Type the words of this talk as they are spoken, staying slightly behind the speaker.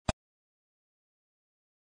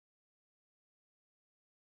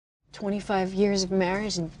25 years of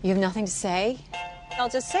marriage and you have nothing to say? I'll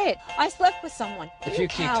just say it. I slept with someone. If you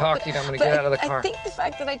keep talking, I'm going to get out of the car. I think the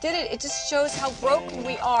fact that I did it just shows how broken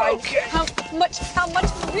we are. Okay. How much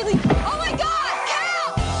we really... Oh, my God!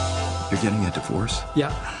 Cal! You're getting a divorce?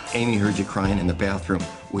 Yeah. Amy heard you crying in the bathroom.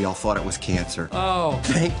 We all thought it was cancer. Oh.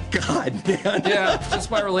 Thank God, man. Yeah, that's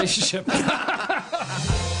my relationship.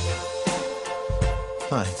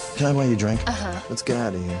 Hi, can I buy you a drink? Uh-huh. Let's get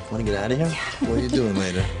out of here. Want to get out of here? Yeah. What are you doing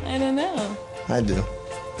later? I don't know. I do.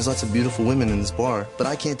 There's lots of beautiful women in this bar, but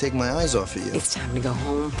I can't take my eyes off of you. It's time to go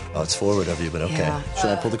home. Oh, it's forward of you, but okay. Yeah. Should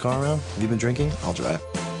I pull the car around? Have you been drinking? I'll drive.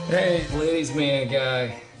 Hey, ladies' man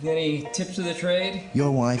guy. Any tips of the trade?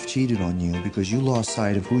 Your wife cheated on you because you lost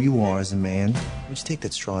sight of who you are as a man. Would you take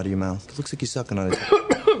that straw out of your mouth? It looks like you're sucking on it.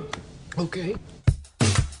 Okay.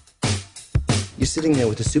 You're sitting there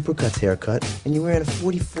with a Supercuts haircut, and you're wearing a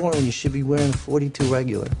 44 when you should be wearing a 42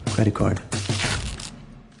 regular. Credit card.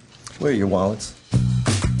 Where are your wallets?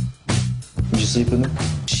 Would you sleep with me?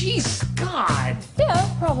 Jeez, God. Yeah,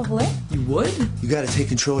 probably. You would? You gotta take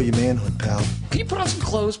control of your manhood, pal. Can you put on some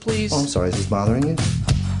clothes, please? Oh, I'm sorry. Is this bothering you?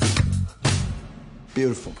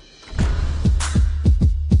 Beautiful.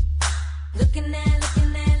 Looking at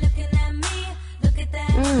me. Look at that.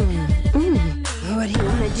 What do you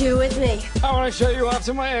want to do with me? I want to show you off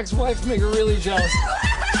to my ex-wife, make her really jealous.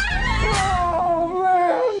 Oh,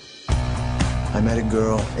 man. I met a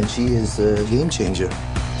girl, and she is a game changer.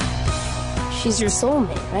 She's your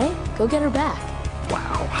soulmate, right? Go get her back.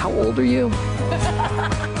 Wow, how old are you?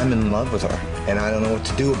 I'm in love with her, and I don't know what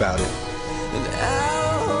to do about it.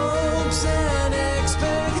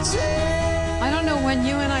 I don't know when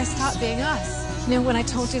you and I stopped being us. You know, when I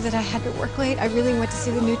told you that I had to work late, I really went to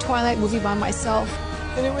see the new Twilight movie by myself.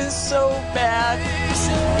 And it was so bad. I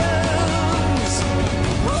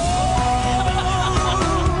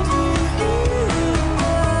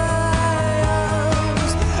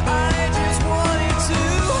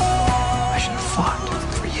should have fought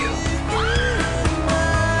for you.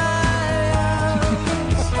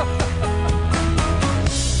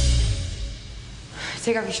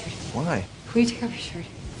 Take off your shirt. Why? Will you take off your shirt?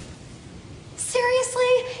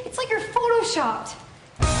 Seriously? It's like you're photoshopped.